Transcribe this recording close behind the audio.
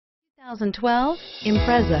2012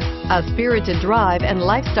 Impreza. A spirited drive and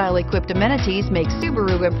lifestyle-equipped amenities make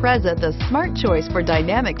Subaru Impreza the smart choice for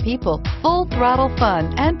dynamic people. Full-throttle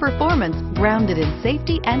fun and performance grounded in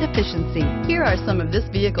safety and efficiency. Here are some of this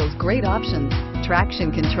vehicle's great options: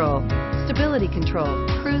 traction control, stability control,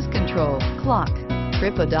 cruise control, clock,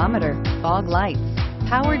 trip odometer, fog lights,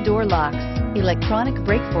 power door locks, electronic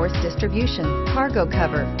brake force distribution, cargo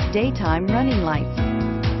cover, daytime running lights.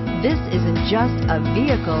 This isn't just a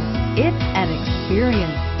vehicle, it's an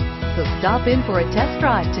experience. So stop in for a test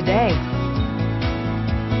drive today.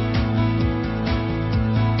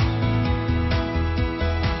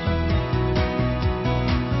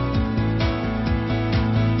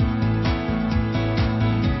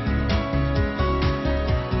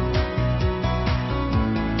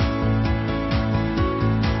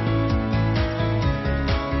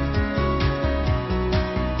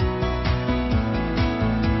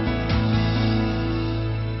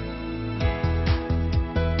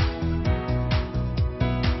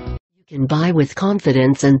 Can buy with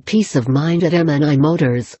confidence and peace of mind at M&I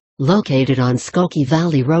Motors, located on Skokie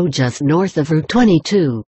Valley Road just north of Route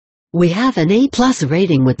 22. We have an A+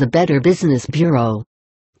 rating with the Better Business Bureau.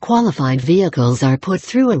 Qualified vehicles are put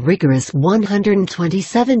through a rigorous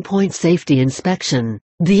 127-point safety inspection.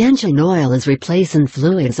 The engine oil is replaced and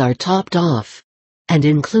fluids are topped off, and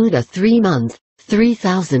include a 3-month,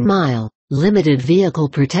 3,000-mile, limited vehicle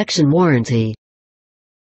protection warranty.